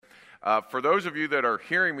For those of you that are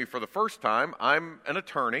hearing me for the first time, I'm an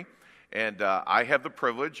attorney, and I have the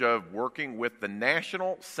privilege of working with the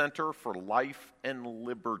National Center for Life and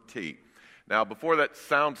Liberty. Now, before that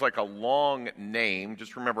sounds like a long name,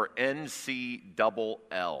 just remember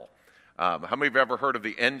NCLL. How many of you have ever heard of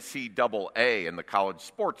the NCAA in the college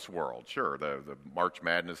sports world? Sure, the March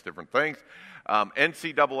Madness, different things.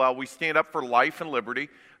 NCLL, we stand up for life and liberty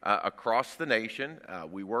across the nation.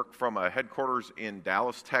 We work from a headquarters in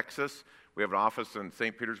Dallas, Texas. We have an office in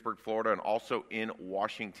St. Petersburg, Florida, and also in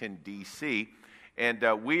Washington, D.C. And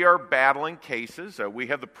we are battling cases. We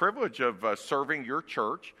have the privilege of serving your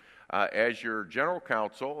church as your general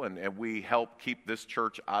counsel, and we help keep this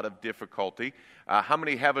church out of difficulty. How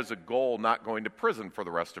many have as a goal not going to prison for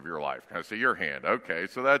the rest of your life? Can I see your hand? Okay,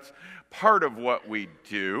 so that's part of what we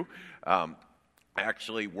do.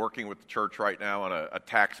 Actually working with the church right now on a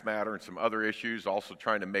tax matter and some other issues, also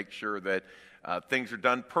trying to make sure that things are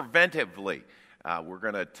done preventively. We're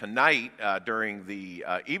going to, tonight, during the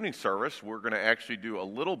evening service, we're going to actually do a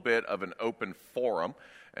little bit of an open forum.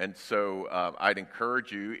 And so I'd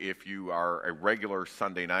encourage you, if you are a regular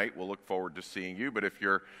Sunday night, we'll look forward to seeing you. But if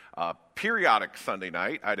you're periodic Sunday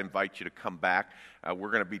night, I'd invite you to come back.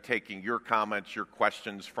 We're going to be taking your comments, your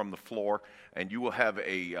questions from the floor, and you will have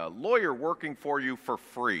a lawyer working for you for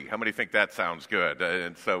free. How many think that sounds good?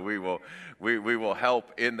 And so we will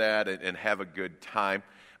help in that and have a good time.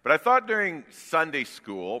 But I thought during Sunday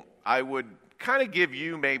school, I would kind of give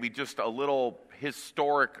you maybe just a little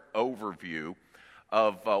historic overview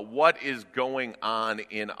of what is going on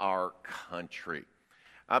in our country.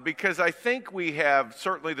 Because I think we have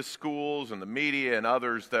certainly the schools and the media and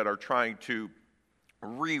others that are trying to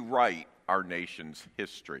rewrite our nation's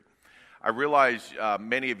history. I realize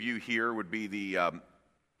many of you here would be the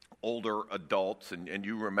older adults, and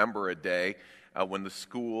you remember a day when the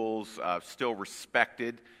schools still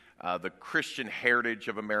respected the Christian heritage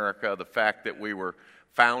of America, the fact that we were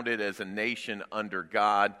founded as a nation under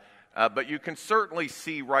God. But you can certainly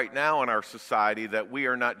see right now in our society that we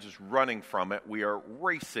are not just running from it, we are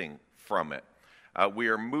racing from it. We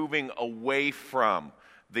are moving away from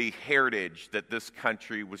the heritage that this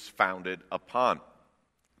country was founded upon.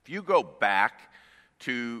 If you go back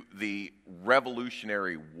to the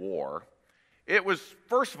Revolutionary War, it was,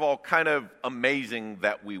 first of all, kind of amazing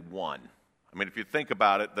that we won. I mean, if you think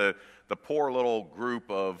about it, the poor little group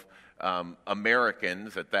of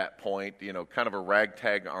Americans at that point, you know, kind of a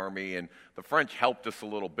ragtag army, and the French helped us a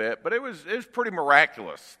little bit, but it was pretty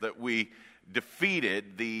miraculous that we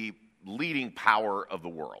defeated the leading power of the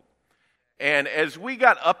world. And as we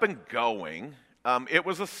got up and going, it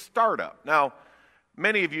was a startup. Now,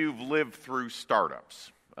 many of you have lived through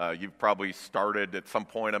startups. You've probably started at some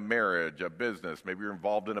point a marriage, a business, maybe you're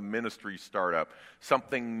involved in a ministry startup,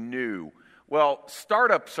 something new. Well,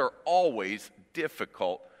 startups are always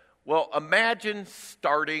difficult. Well, imagine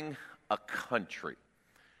starting a country.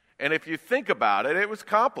 And if you think about it, it was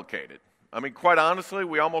complicated. I mean, quite honestly,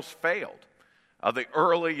 we almost failed. The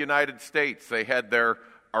early United States, they had their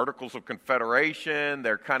Articles of Confederation,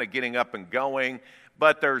 they're kind of getting up and going,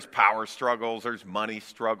 but there's power struggles, there's money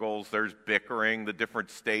struggles, there's bickering, the different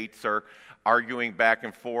states are arguing back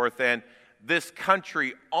and forth, and this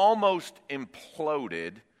country almost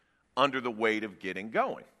imploded under the weight of getting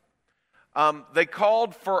going. They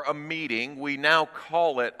called for a meeting. We now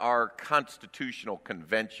call it our Constitutional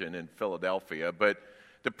Convention in Philadelphia, but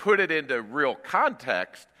to put it into real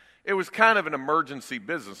context, it was kind of an emergency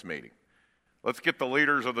business meeting. Let's get the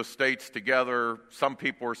leaders of the states together. Some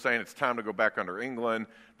people were saying it's time to go back under England.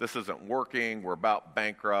 This isn't working. We're about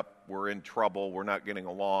bankrupt. We're in trouble. We're not getting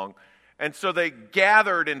along. And so they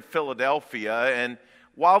gathered in Philadelphia, and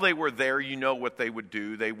while they were there, you know what they would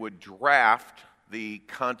do. They would draft the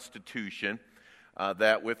Constitution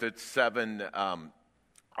that with its 7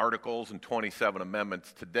 articles and 27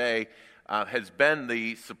 amendments today has been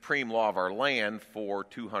the supreme law of our land for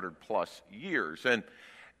 200 plus years. And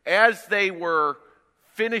as they were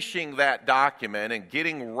finishing that document and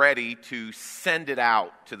getting ready to send it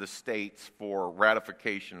out to the states for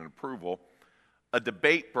ratification and approval, a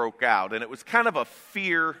debate broke out, and it was kind of a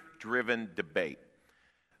fear-driven debate.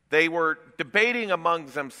 They were debating among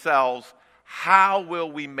themselves, how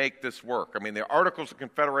will we make this work? I mean, the Articles of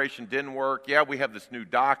Confederation didn't work. Yeah, we have this new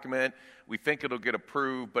document. We think it'll get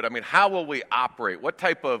approved. But, I mean, how will we operate? What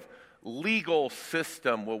type of legal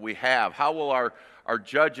system will we have? How will our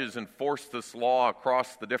judges enforce this law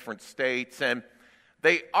across the different states? And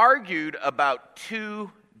they argued about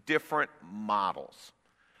 2 different models.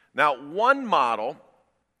 Now, one model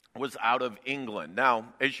was out of England. Now,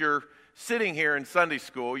 as you're sitting here in Sunday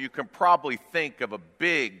school, you can probably think of a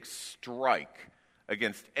big strike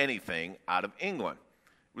against anything out of England.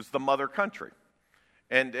 It was the mother country.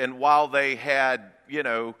 And while they had,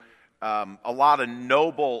 a lot of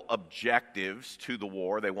noble objectives to the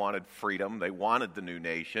war, they wanted freedom, they wanted the new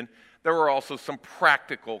nation, there were also some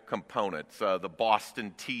practical components. The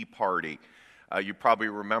Boston Tea Party. You probably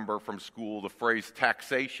remember from school the phrase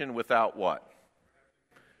taxation without what?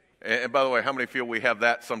 And by the way, how many feel we have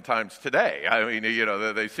that sometimes today? I mean,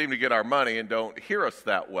 they seem to get our money and don't hear us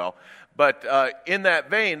that well. But in that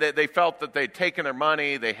vein, they felt that they'd taken their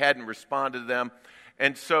money, they hadn't responded to them.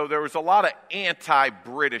 And so there was a lot of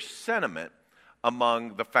anti-British sentiment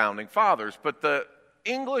among the founding fathers. But the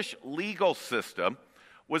English legal system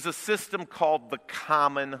was a system called the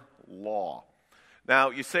common law. Now,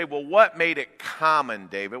 you say, well, what made it common,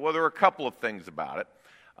 David? Well, there were a couple of things about it.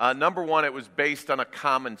 Number one, it was based on a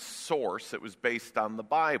common source. It was based on the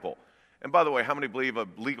Bible. And by the way, how many believe a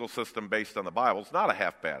legal system based on the Bible is not a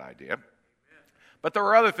half-bad idea? But there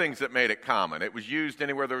were other things that made it common. It was used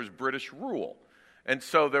anywhere there was British rule. And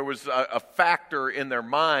so there was a factor in their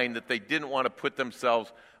mind that they didn't want to put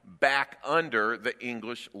themselves back under the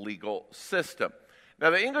English legal system.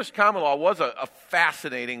 Now, the English common law was a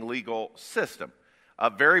fascinating legal system.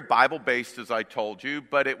 Very Bible-based, as I told you,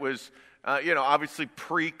 but it was obviously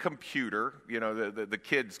pre-computer. The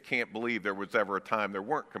kids can't believe there was ever a time there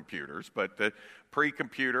weren't computers, but the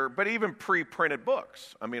pre-computer, but even pre-printed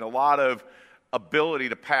books. I mean, a lot of ability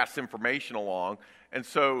to pass information along. And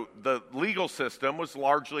so the legal system was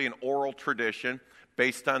largely an oral tradition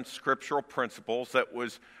based on scriptural principles that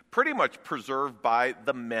was pretty much preserved by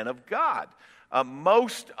the men of God.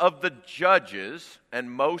 Most of the judges and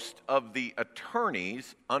most of the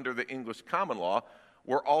attorneys under the English common law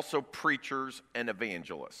were also preachers and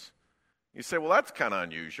evangelists. You say, well, that's kind of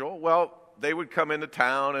unusual. Well, they would come into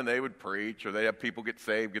town and they would preach, or they'd have people get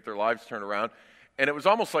saved, get their lives turned around. And it was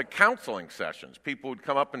almost like counseling sessions. People would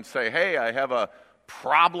come up and say, hey, I have a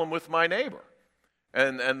problem with my neighbor.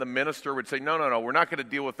 And the minister would say, no, we're not going to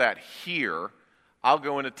deal with that here. I'll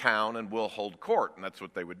go into town and we'll hold court. And that's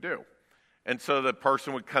what they would do. And so the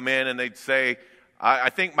person would come in and they'd say, I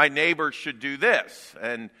think my neighbor should do this.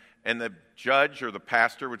 And the judge or the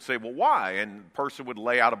pastor would say, well, why? And the person would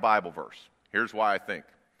lay out a Bible verse. Here's why I think.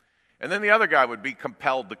 And then the other guy would be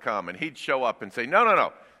compelled to come, and he'd show up and say,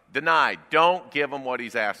 no, deny. Don't give him what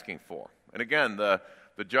he's asking for. And again, the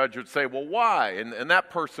judge would say, well, why? And that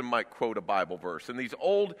person might quote a Bible verse. And these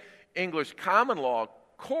old English common law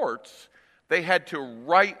courts, they had to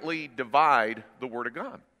rightly divide the Word of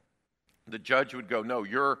God. The judge would go, no,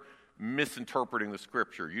 you're misinterpreting the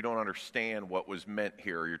Scripture. You don't understand what was meant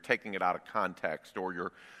here. You're taking it out of context, or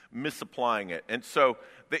you're misapplying it. And so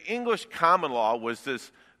the English common law was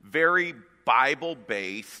this very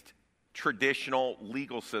Bible-based traditional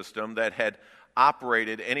legal system that had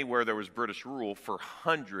operated anywhere there was British rule for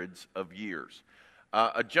hundreds of years.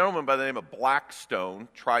 A gentleman by the name of Blackstone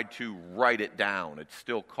tried to write it down. It's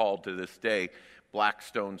still called to this day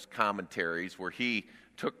Blackstone's Commentaries, where he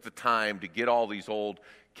took the time to get all these old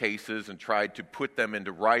cases and tried to put them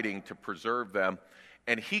into writing to preserve them.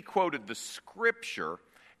 And he quoted the Scripture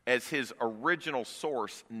as his original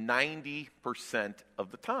source 90%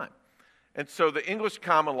 of the time. And so the English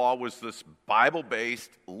common law was this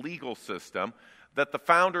Bible-based legal system that the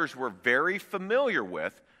founders were very familiar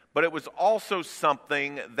with, but it was also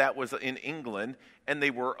something that was in England and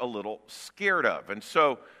they were a little scared of. And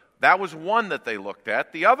so that was one that they looked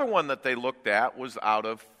at. The other one that they looked at was out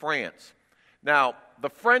of France. Now, the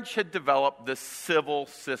French had developed this civil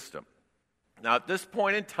system. Now, at this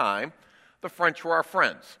point in time, the French were our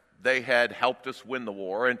friends. They had helped us win the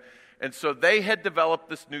war, and so they had developed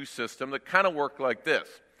this new system that kind of worked like this.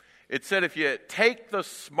 It said if you take the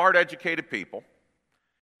smart, educated people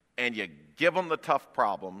and you give them the tough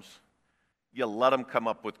problems, you let them come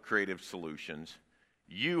up with creative solutions,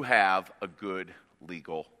 you have a good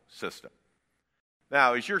legal system.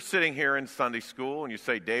 Now, as you're sitting here in Sunday school and you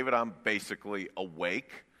say, David, I'm basically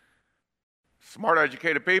awake. Smart,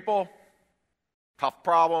 educated people, tough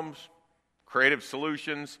problems, creative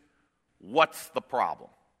solutions. What's the problem?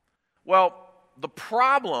 Well, the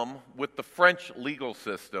problem with the French legal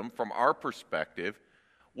system, from our perspective,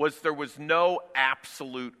 was there was no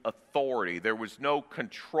absolute authority. There was no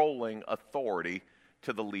controlling authority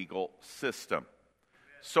to the legal system.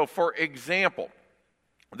 So, for example,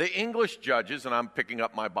 the English judges, and I'm picking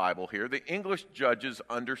up my Bible here, the English judges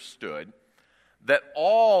understood that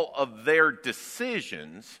all of their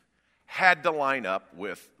decisions had to line up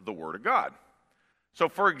with the Word of God. So,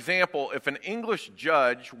 for example, if an English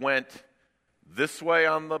judge went this way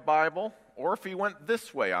on the Bible, or if he went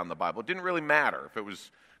this way on the Bible, it didn't really matter. If it was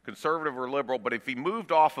conservative or liberal, but if he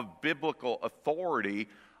moved off of biblical authority,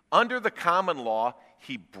 under the common law,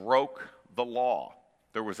 he broke the law.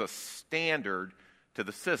 There was a standard to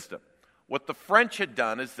the system. What the French had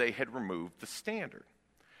done is they had removed the standard.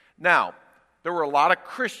 Now, there were a lot of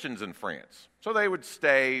Christians in France, so they would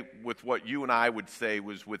stay with what you and I would say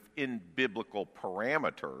was within biblical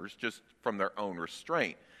parameters, just from their own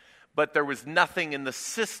restraint. But there was nothing in the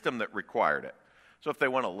system that required it. So if they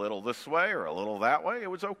went a little this way or a little that way,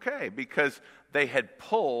 it was okay because they had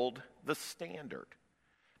pulled the standard.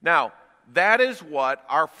 Now, that is what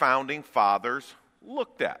our founding fathers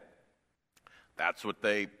looked at. That's what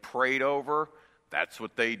they prayed over. That's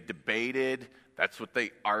what they debated. That's what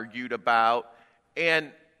they argued about.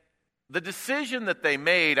 And the decision that they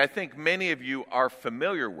made, I think many of you are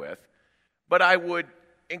familiar with, but I would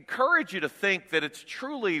encourage you to think that it's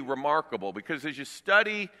truly remarkable because as you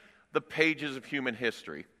study the pages of human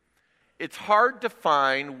history, it's hard to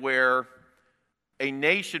find where a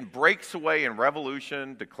nation breaks away in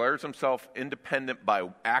revolution, declares himself independent by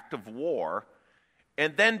act of war,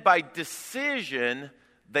 and then by decision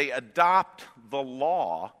they adopt the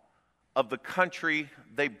law of the country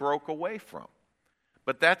they broke away from.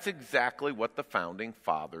 But that's exactly what the founding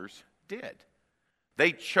fathers did.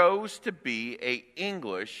 They chose to be an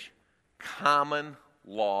English common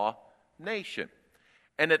law nation.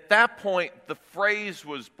 And at that point, the phrase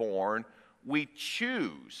was born, we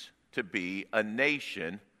choose to be a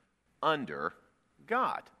nation under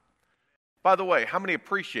God. By the way, how many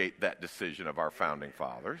appreciate that decision of our founding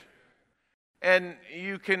fathers? And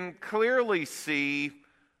you can clearly see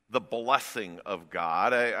the blessing of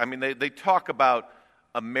God. I mean, they talk about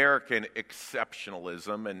American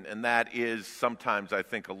exceptionalism, and that is sometimes, I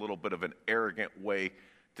think, a little bit of an arrogant way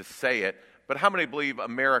to say it. But how many believe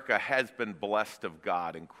America has been blessed of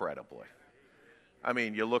God incredibly? I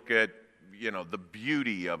mean, you look at, the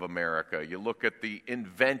beauty of America. You look at the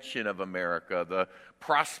invention of America, the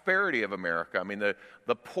prosperity of America. I mean,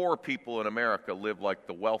 the poor people in America live like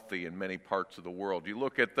the wealthy in many parts of the world. You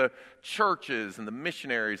look at the churches and the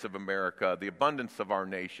missionaries of America, the abundance of our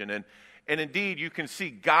nation. And indeed, you can see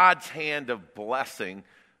God's hand of blessing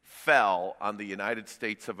fell on the United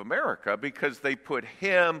States of America because they put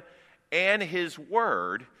Him and His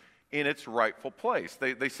Word in its rightful place.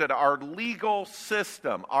 They said our legal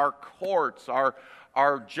system, our courts,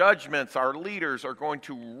 our judgments, our leaders are going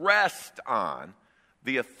to rest on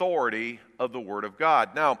the authority of the Word of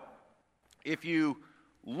God. Now, if you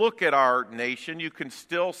look at our nation, you can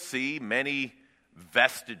still see many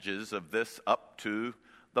vestiges of this up to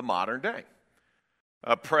the modern day.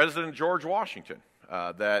 President George Washington,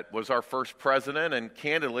 that was our first president and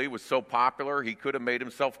candidly was so popular he could have made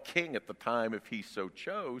himself king at the time if he so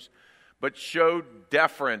chose, but showed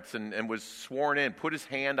deference and was sworn in, put his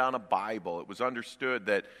hand on a Bible. It was understood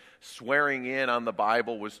that swearing in on the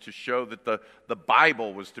Bible was to show that the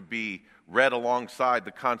Bible was to be read alongside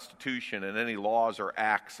the Constitution and any laws or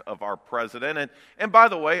acts of our president. And by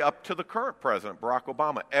the way, up to the current president, Barack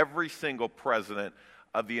Obama, every single president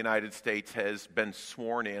of the United States has been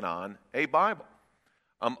sworn in on a Bible.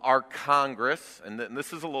 Our Congress, and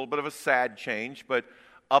this is a little bit of a sad change, but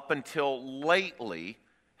up until lately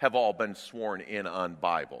have all been sworn in on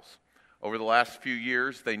Bibles. Over the last few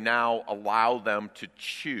years, they now allow them to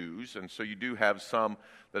choose, and so you do have some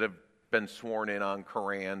that have been sworn in on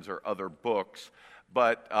Qurans or other books.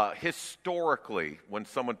 But historically, when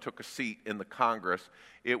someone took a seat in the Congress,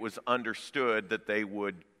 it was understood that they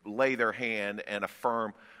would lay their hand and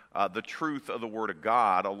affirm the truth of the Word of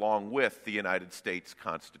God along with the United States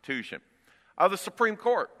Constitution. The Supreme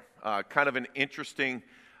Court, kind of an interesting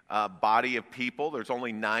body of people. There's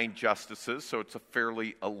only 9 justices, so it's a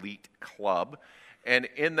fairly elite club. And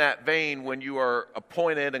in that vein, when you are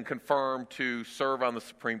appointed and confirmed to serve on the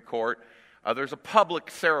Supreme Court, there's a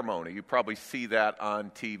public ceremony. You probably see that on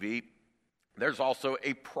TV. There's also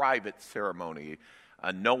a private ceremony.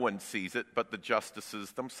 No one sees it but the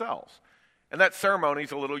justices themselves. And that ceremony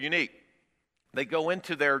is a little unique. They go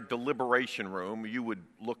into their deliberation room. You would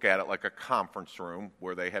look at it like a conference room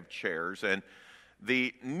where they have chairs. And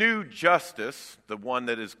the new justice, the one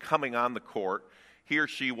that is coming on the court, he or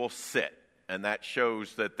she will sit. And that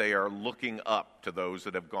shows that they are looking up to those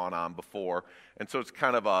that have gone on before. And so it's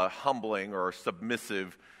kind of a humbling or a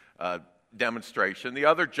submissive demonstration. The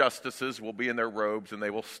other justices will be in their robes and they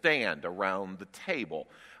will stand around the table,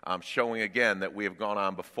 showing again that we have gone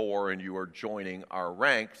on before and you are joining our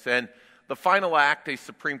ranks. And the final act a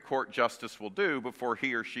Supreme Court justice will do before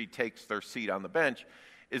he or she takes their seat on the bench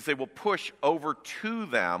is they will push over to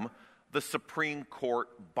them the Supreme Court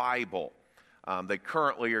Bible. They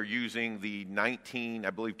currently are using the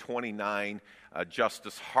 29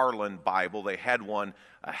 Justice Harlan Bible. They had one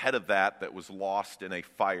ahead of that was lost in a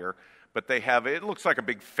fire. But they have, it looks like a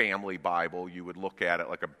big family Bible. You would look at it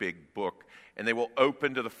like a big book. And they will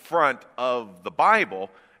open to the front of the Bible,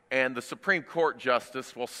 and the Supreme Court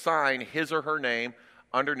justice will sign his or her name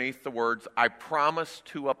underneath the words, "I promise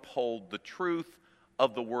to uphold the truth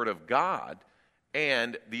of the Word of God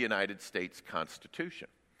and the United States Constitution."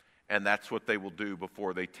 And that's what they will do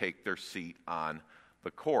before they take their seat on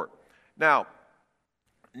the court. Now,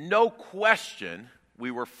 no question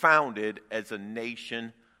we were founded as a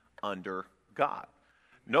nation under God.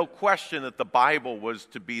 No question that the Bible was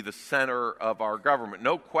to be the center of our government.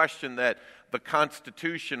 No question that the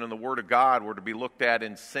Constitution and the Word of God were to be looked at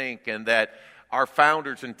in sync, and that our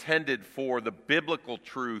founders intended for the biblical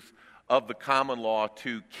truth of the common law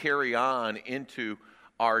to carry on into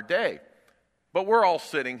our day. But we're all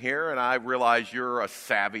sitting here, and I realize you're a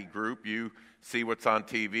savvy group. You see what's on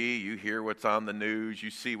TV, you hear what's on the news,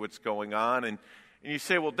 you see what's going on, and you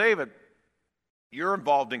say, well, David, you're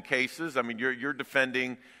involved in cases. I mean, you're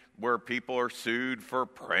defending where people are sued for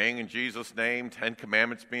praying in Jesus' name, 10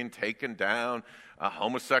 Commandments being taken down,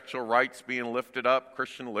 homosexual rights being lifted up,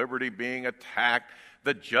 Christian liberty being attacked.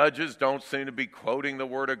 The judges don't seem to be quoting the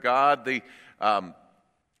Word of God. The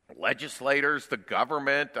legislators, the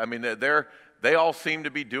government, I mean, they all seem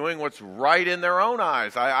to be doing what's right in their own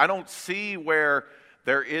eyes. I don't see where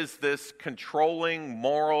there is this controlling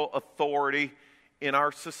moral authority in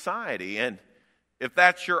our society. And if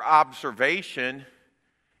that's your observation,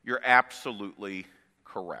 you're absolutely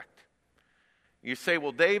correct. You say,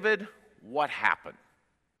 well, David, what happened?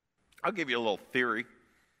 I'll give you a little theory,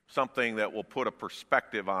 something that will put a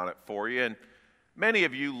perspective on it for you. And many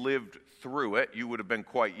of you lived through it. You would have been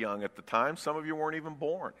quite young at the time. Some of you weren't even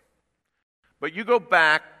born. But you go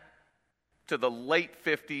back to the late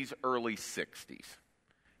 50s, early 60s.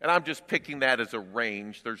 And I'm just picking that as a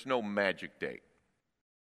range. There's no magic date.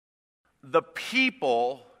 The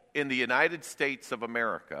people in the United States of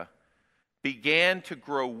America began to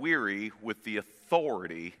grow weary with the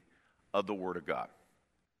authority of the Word of God.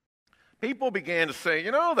 People began to say,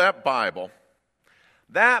 you know, that Bible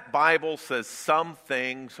says some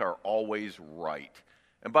things are always right.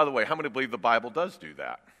 And by the way, how many believe the Bible does do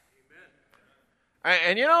that? Amen.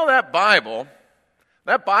 And you know, that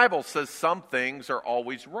Bible says some things are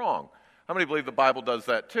always wrong. How many believe the Bible does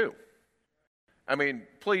that too? I mean,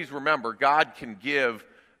 please remember, God can give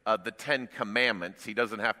the 10 Commandments. He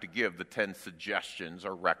doesn't have to give the 10 suggestions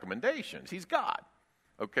or recommendations. He's God.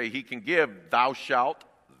 Okay, he can give thou shalt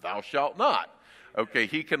not. Okay,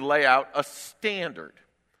 he can lay out a standard.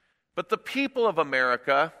 But the people of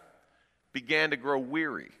America began to grow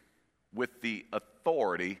weary with the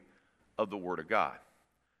authority of the Word of God.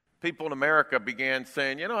 People in America began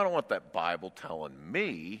saying, you know, I don't want that Bible telling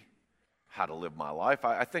me how to live my life.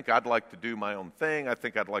 I think I'd like to do my own thing. I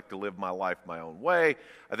think I'd like to live my life my own way.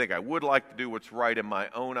 I think I would like to do what's right in my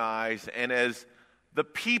own eyes. And as the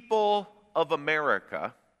people of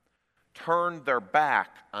America turned their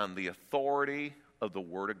back on the authority of the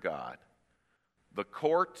Word of God, the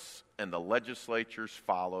courts and the legislatures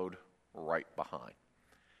followed right behind.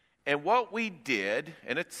 And what we did,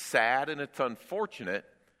 and it's sad and it's unfortunate,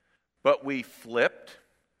 but we flipped,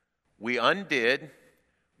 we undid,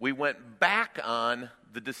 we went back on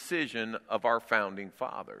the decision of our founding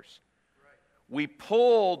fathers. We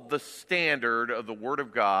pulled the standard of the Word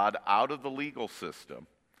of God out of the legal system,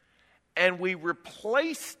 and we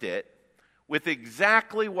replaced it with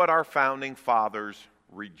exactly what our founding fathers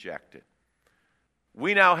rejected.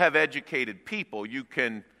 We now have educated people. You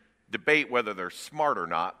can debate whether they're smart or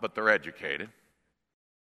not, but they're educated.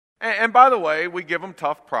 And by the way, we give them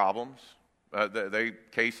tough problems. They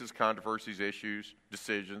cases, controversies, issues,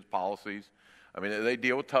 decisions, policies. I mean, they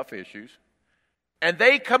deal with tough issues. And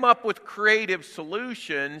they come up with creative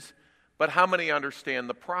solutions, but how many understand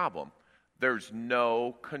the problem? There's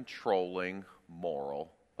no controlling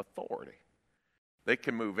moral authority. They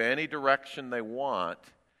can move any direction they want,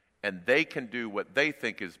 and they can do what they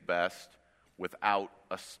think is best without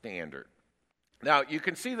a standard. Now, you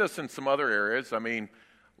can see this in some other areas. I mean,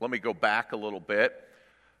 let me go back a little bit.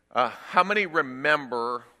 How many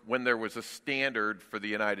remember when there was a standard for the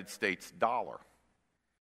United States dollar?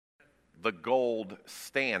 The gold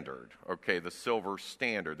standard, okay, the silver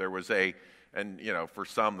standard. There was and you know, for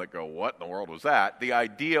some that go, what in the world was that? The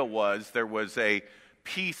idea was there was a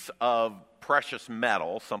piece of precious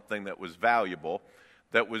metal, something that was valuable,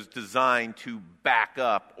 that was designed to back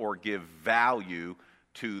up or give value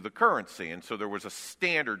to the currency. And so there was a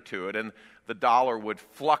standard to it, and the dollar would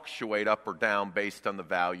fluctuate up or down based on the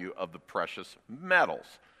value of the precious metals.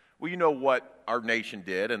 Well, you know what our nation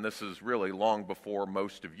did, and this is really long before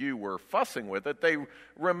most of you were fussing with it. They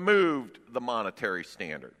removed the monetary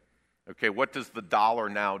standard. Okay, what does the dollar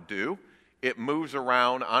now do? It moves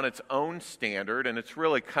around on its own standard, and it's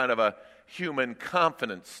really kind of a human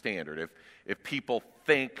confidence standard. If people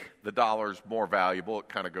think the dollar is more valuable, it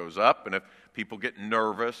kind of goes up, and if people get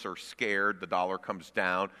nervous or scared, the dollar comes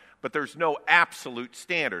down. But there's no absolute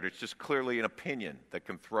standard. It's just clearly an opinion that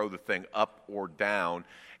can throw the thing up or down,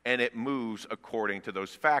 and it moves according to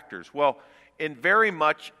those factors. Well, in very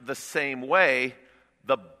much the same way,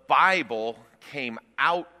 the Bible came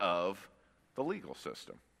out of the legal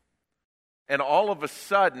system. And all of a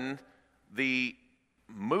sudden, the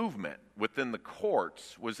movement within the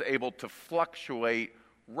courts was able to fluctuate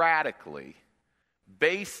radically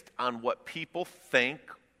based on what people think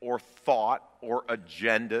or thought or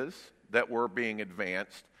agendas that were being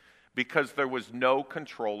advanced, because there was no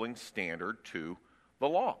controlling standard to the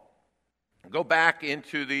law. Go back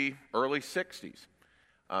into the early 60s.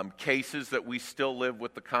 Cases that we still live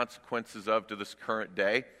with the consequences of to this current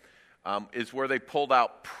day is where they pulled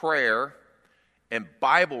out prayer and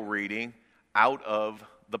Bible reading out of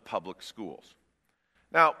the public schools.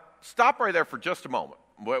 Now, stop right there for just a moment.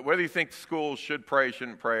 Whether you think schools should pray,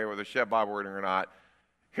 shouldn't pray, whether they should have Bible reading or not,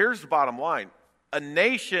 here's the bottom line. A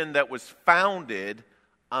nation that was founded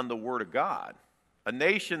on the Word of God, a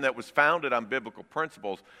nation that was founded on biblical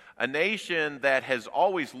principles, a nation that has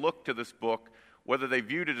always looked to this book, whether they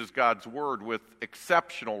viewed it as God's Word, with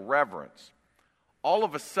exceptional reverence. All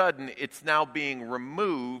of a sudden, it's now being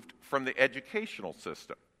removed from the educational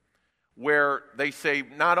system, where they say,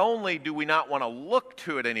 not only do we not want to look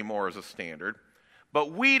to it anymore as a standard,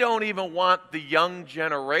 but we don't even want the young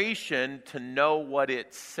generation to know what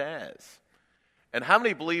it says. And how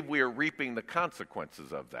many believe we are reaping the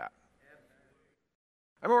consequences of that?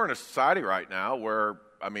 I mean, we're in a society right now where,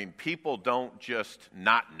 people don't just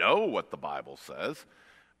not know what the Bible says,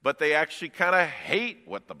 but they actually kind of hate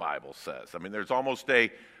what the Bible says. There's almost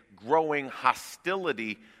a growing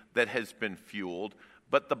hostility that has been fueled.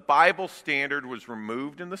 But the Bible standard was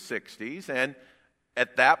removed in the 60s, and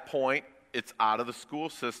at that point, it's out of the school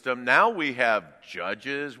system. Now we have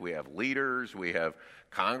judges, we have leaders, we have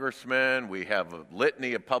congressmen, we have a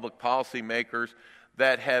litany of public policy makers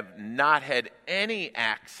that have not had any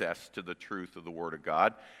access to the truth of the Word of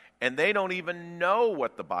God, and they don't even know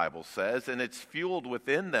what the Bible says, and it's fueled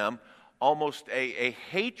within them almost a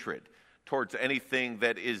hatred towards anything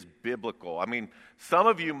that is biblical. Some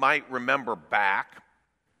of you might remember back,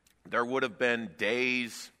 there would have been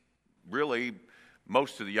days, really,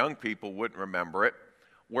 most of the young people wouldn't remember it,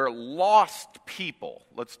 where lost people,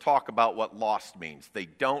 let's talk about what lost means. They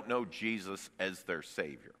don't know Jesus as their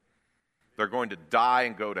Savior. They're going to die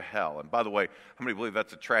and go to hell. And by the way, how many believe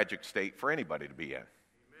that's a tragic state for anybody to be in? Amen.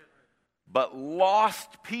 But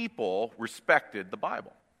lost people respected the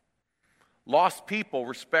Bible. Lost people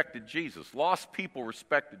respected Jesus. Lost people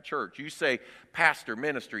respected church. You say pastor,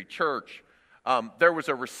 ministry, church. There was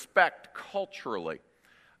a respect culturally.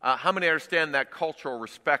 How many understand that cultural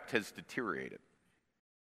respect has deteriorated?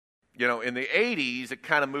 In the 80s, it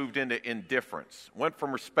kind of moved into indifference. Went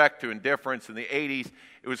from respect to indifference. In the 80s,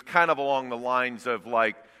 it was kind of along the lines of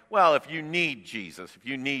if you need Jesus, if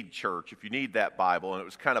you need church, if you need that Bible, and it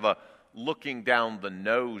was kind of a looking down the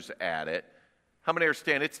nose at it. How many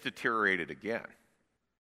understand it's deteriorated again?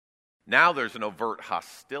 Now there's an overt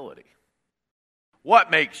hostility.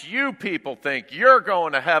 What makes you people think you're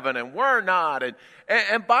going to heaven and we're not?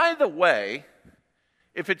 And by the way,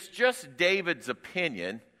 if it's just David's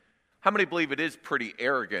opinion, how many believe it is pretty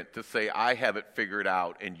arrogant to say, I have it figured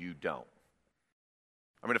out and you don't?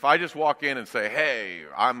 If I just walk in and say, hey,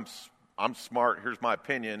 I'm smart, here's my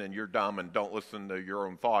opinion, and you're dumb and don't listen to your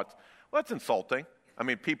own thoughts, well, that's insulting.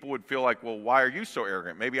 People would feel like, well, why are you so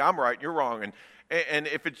arrogant? Maybe I'm right, you're wrong. And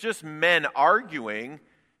if it's just men arguing,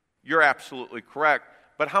 you're absolutely correct.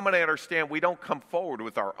 But how many understand we don't come forward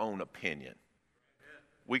with our own opinion?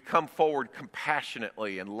 We come forward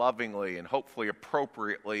compassionately and lovingly and hopefully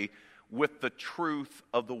appropriately with the truth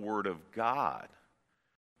of the Word of God.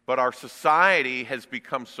 But our society has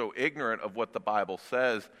become so ignorant of what the Bible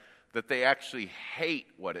says that they actually hate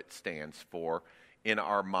what it stands for in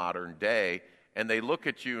our modern day. And they look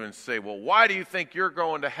at you and say, well, why do you think you're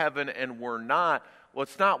going to heaven and we're not? Well,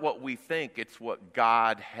 it's not what we think, it's what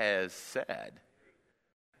God has said.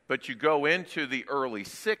 But you go into the early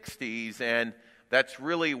 60s, and that's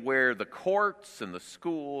really where the courts and the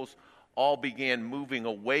schools all began moving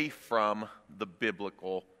away from the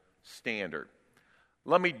biblical standard.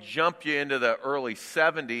 Let me jump you into the early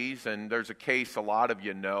 70s, and there's a case a lot of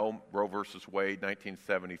you know, Roe versus Wade,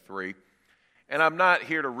 1973. And I'm not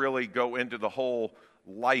here to really go into the whole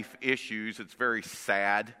life issues. It's very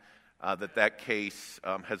sad that case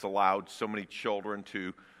has allowed so many children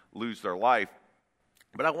to lose their life.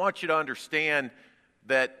 But I want you to understand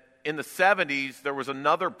that in the 70s, there was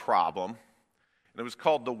another problem, and it was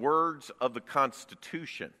called the words of the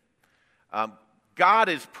Constitution. God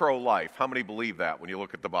is pro-life. How many believe that when you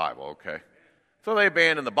look at the Bible? Okay. So they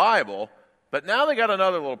abandoned the Bible, but now they got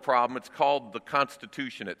another little problem. It's called the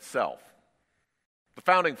Constitution itself. The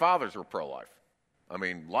founding fathers were pro-life. I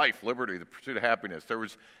mean, life, liberty, the pursuit of happiness. There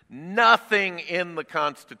was nothing in the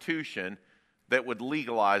Constitution that would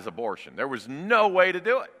legalize abortion. There was no way to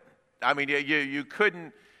do it. I mean, you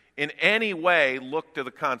couldn't in any way look to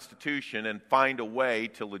the Constitution and find a way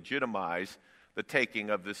to legitimize the taking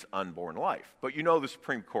of this unborn life. But you know the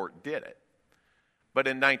Supreme Court did it. But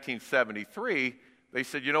in 1973, they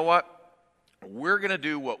said, you know what? We're going to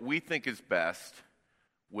do what we think is best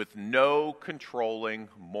with no controlling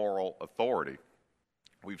moral authority.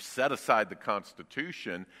 We've set aside the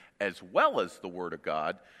Constitution as well as the Word of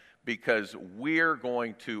God because we're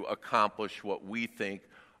going to accomplish what we think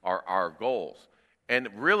are our goals. And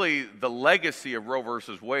really, the legacy of Roe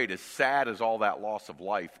versus Wade, as sad as all that loss of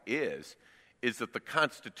life is that the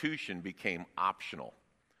Constitution became optional.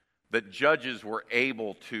 That judges were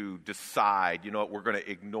able to decide, you know what, we're going to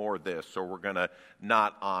ignore this or we're going to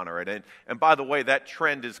not honor it. And by the way, that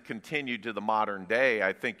trend has continued to the modern day.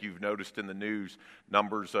 I think you've noticed in the news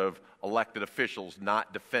numbers of elected officials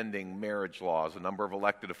not defending marriage laws, a number of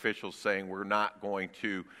elected officials saying we're not going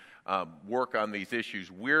to work on these issues.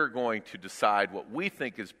 We're going to decide what we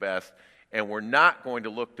think is best, and we're not going to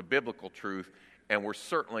look to biblical truth, and we're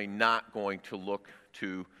certainly not going to look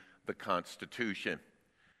to the Constitution.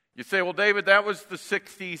 You say, well, David, that was the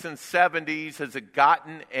 60s and 70s. Has it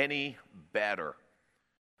gotten any better?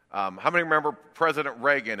 How many remember President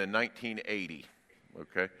Reagan in 1980?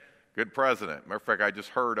 Okay, good president. Matter of fact, I just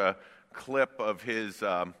heard a clip of his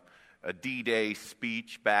a D-Day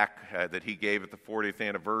speech back that he gave at the 40th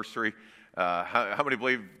anniversary. How many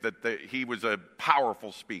believe that he was a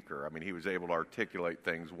powerful speaker? I mean, he was able to articulate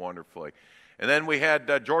things wonderfully. And then we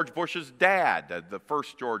had George Bush's dad, the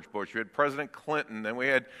first George Bush. We had President Clinton. Then we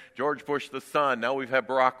had George Bush the son. Now we've had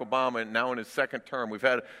Barack Obama, and now in his second term. We've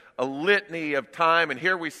had a litany of time, and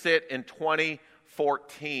here we sit in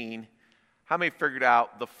 2014. How many figured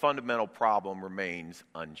out the fundamental problem remains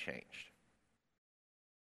unchanged?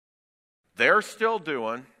 They're still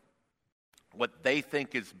doing what they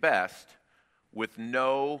think is best with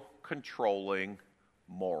no controlling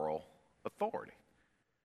moral authority.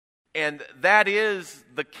 And that is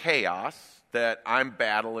the chaos that I'm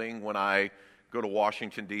battling when I go to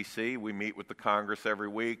Washington, D.C. We meet with the Congress every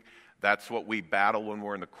week. That's what we battle when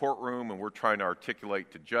we're in the courtroom and we're trying to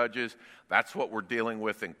articulate to judges. That's what we're dealing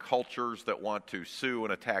with in cultures that want to sue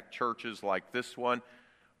and attack churches like this one.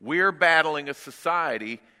 We're battling a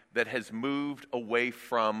society that has moved away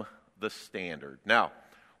from the standard. Now,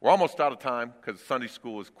 we're almost out of time because Sunday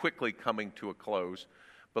school is quickly coming to a close.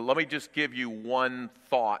 But let me just give you one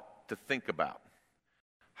thought to think about.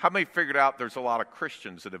 How many figured out there's a lot of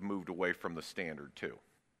Christians that have moved away from the standard too?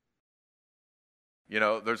 You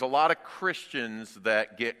know, there's a lot of Christians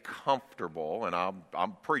that get comfortable, and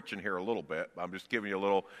I'm preaching here a little bit. I'm just giving you a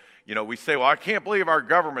little, you know, we say, well, I can't believe our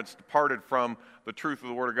government's departed from the truth of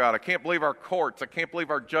the Word of God. I can't believe our courts. I can't believe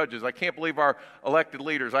our judges. I can't believe our elected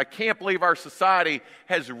leaders. I can't believe our society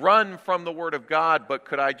has run from the Word of God. But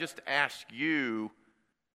could I just ask you,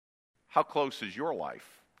 how close is your life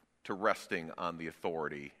to resting on the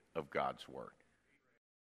authority of God's Word?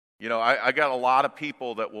 You know, I got a lot of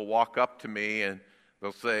people that will walk up to me and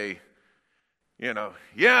they'll say, you know,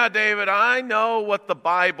 yeah, David, I know what the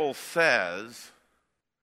Bible says,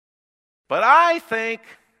 but I think...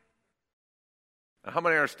 Now, how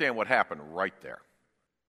many understand what happened right there?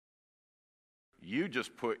 You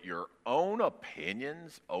just put your own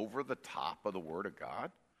opinions over the top of the Word of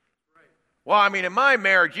God? Well, I mean, in my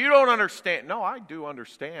marriage, you don't understand. No, I do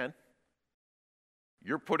understand.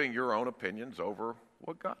 You're putting your own opinions over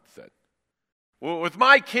what God said. Well, with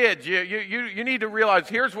my kids, you need to realize,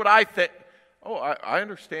 here's what I think. Oh, I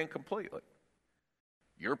understand completely.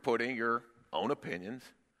 You're putting your own opinions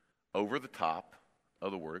over the top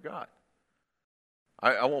of the Word of God.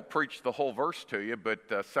 I won't preach the whole verse to you, but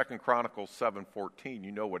 2 Chronicles 7:14,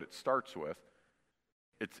 you know what it starts with.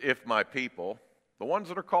 It's, if my people, the ones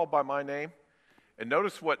that are called by my name, and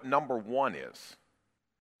notice what number 1 is,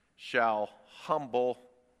 shall humble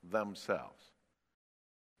themselves.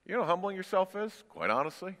 You know what humbling yourself is, quite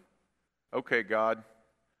honestly? Okay, God,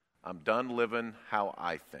 I'm done living how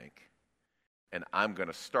I think, and I'm going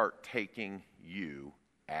to start taking you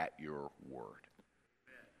at your word.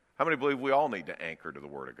 How many believe we all need to anchor to the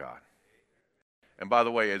Word of God? And by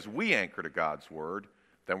the way, as we anchor to God's Word,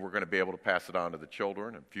 then we're going to be able to pass it on to the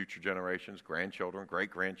children and future generations, grandchildren,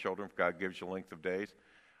 great-grandchildren, if God gives you length of days.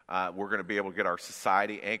 We're going to be able to get our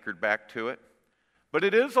society anchored back to it. But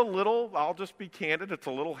it is a little, I'll just be candid, it's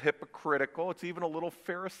a little hypocritical. It's even a little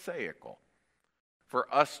pharisaical for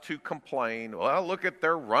us to complain, well, look at,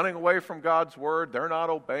 they're running away from God's word. They're not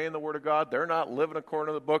obeying the word of God. They're not living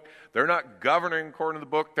according to the book. They're not governing according to the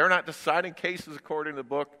book. They're not deciding cases according to the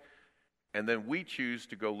book. And then we choose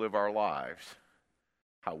to go live our lives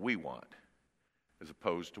how we want, as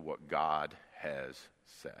opposed to what God has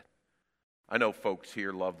said. I know folks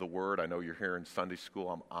here love the word. I know you're here in Sunday school.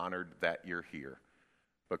 I'm honored that you're here.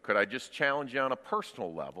 But could I just challenge you on a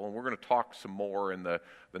personal level? And we're going to talk some more in the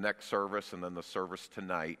next service and then the service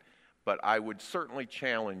tonight. But I would certainly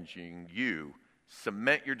challenge you,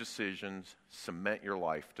 cement your decisions, cement your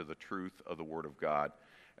life to the truth of the Word of God.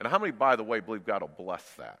 And how many, by the way, believe God will bless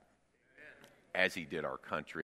that? As He did our country?